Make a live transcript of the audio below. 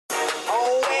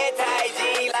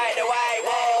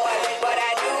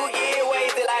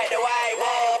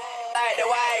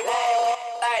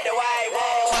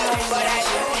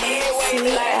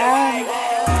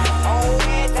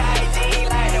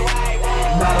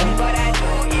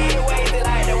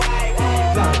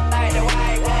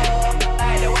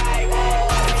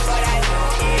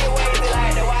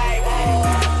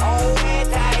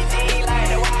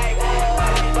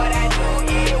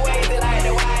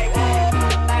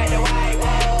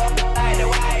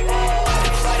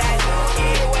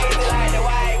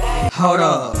Hold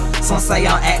up, some say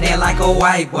I'm acting like a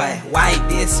white boy. White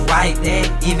this, white that,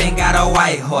 even got a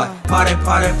white heart. Party,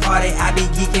 party, party, I be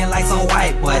geeking like some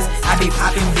white boys. I be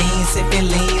popping beans, sipping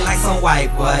lean like some white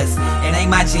boys. It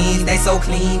ain't my jeans, they so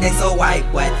clean, they so white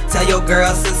boy. Tell your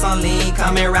girl sit some lean,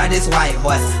 come and ride this white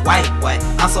horse. White boy,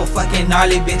 I'm so fucking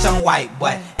gnarly, bitch, I'm white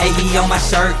boy. AE on my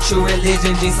shirt, true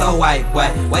religion, G so white boy.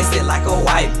 Wasted like a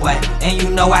white boy, and you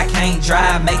know I can't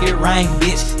drive, make it rain,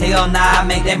 bitch. Hell nah, I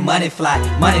make that money fly,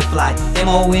 money fly.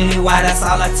 M-O-N-E-Y, that's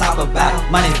all I talk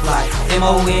about. Money fly,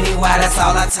 M-O-N-E-Y, that's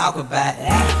all I talk about.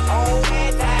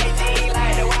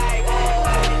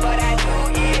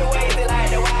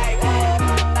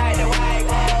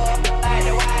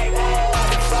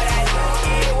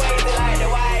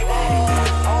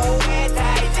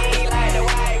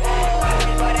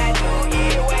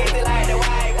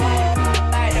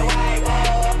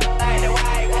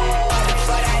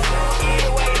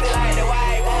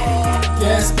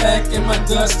 Gas pack in my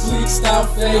dust fleet, style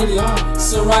faded.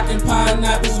 So rockin'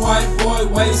 pineapples, white boy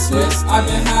wasted. I've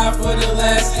been high for the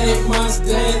last 8 months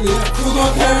daily. Who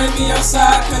gon' carry me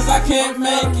outside cause I can't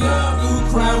make it? Blue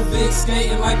Crown Vic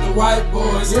skating like the white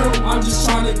boys. I'm just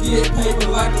tryna get paper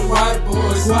like the white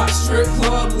boys. Strip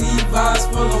club, Levi's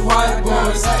full of white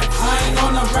boys. I ain't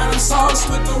on the random sauce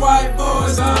with the white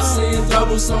boys. I'm seeing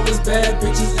double, so it's bad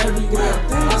bitches everywhere.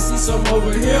 I see some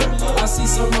over here, I see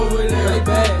some over there. They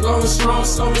bad, going strong,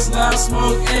 so it's loud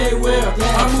smoke everywhere.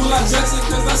 I'm Moolah dressing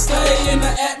cause I stay in the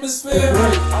atmosphere.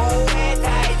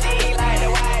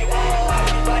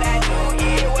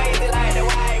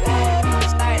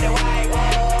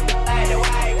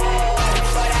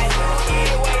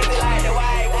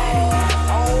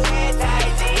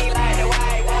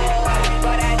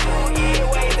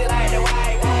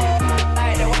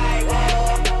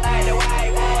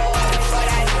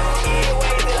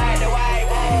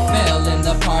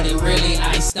 Really,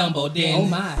 I stumbled in.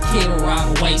 Kid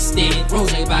Rock wasted,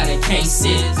 rose by the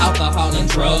cases. Alcohol and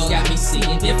drugs got me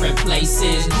seeing different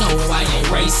places. No, I ain't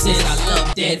racist, I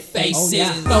love dead faces.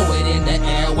 Throw it in the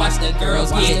air, watch the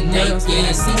girls get naked.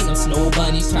 I see some snow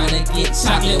bunnies trying to get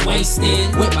chocolate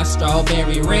wasted. With my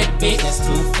strawberry red bitch, that's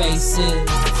 2 faces.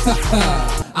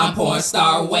 I'm porn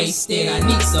star wasted. I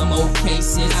need some more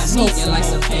cases. I smoking like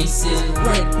some cases.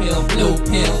 Red pill, blue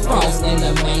pill, frost in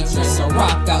the matrix. So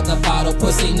rock out the bottle,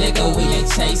 pussy nigga, we ain't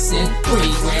chasing. 3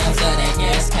 grams of that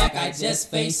gas pack, I just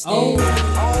faced it.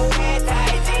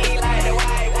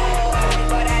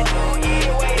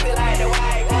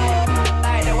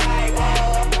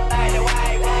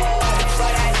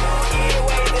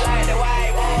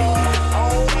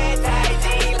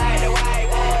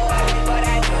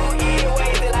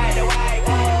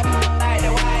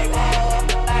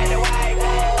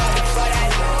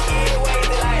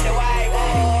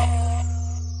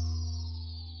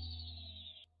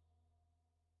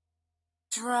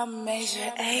 Drum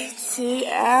major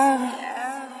ATL.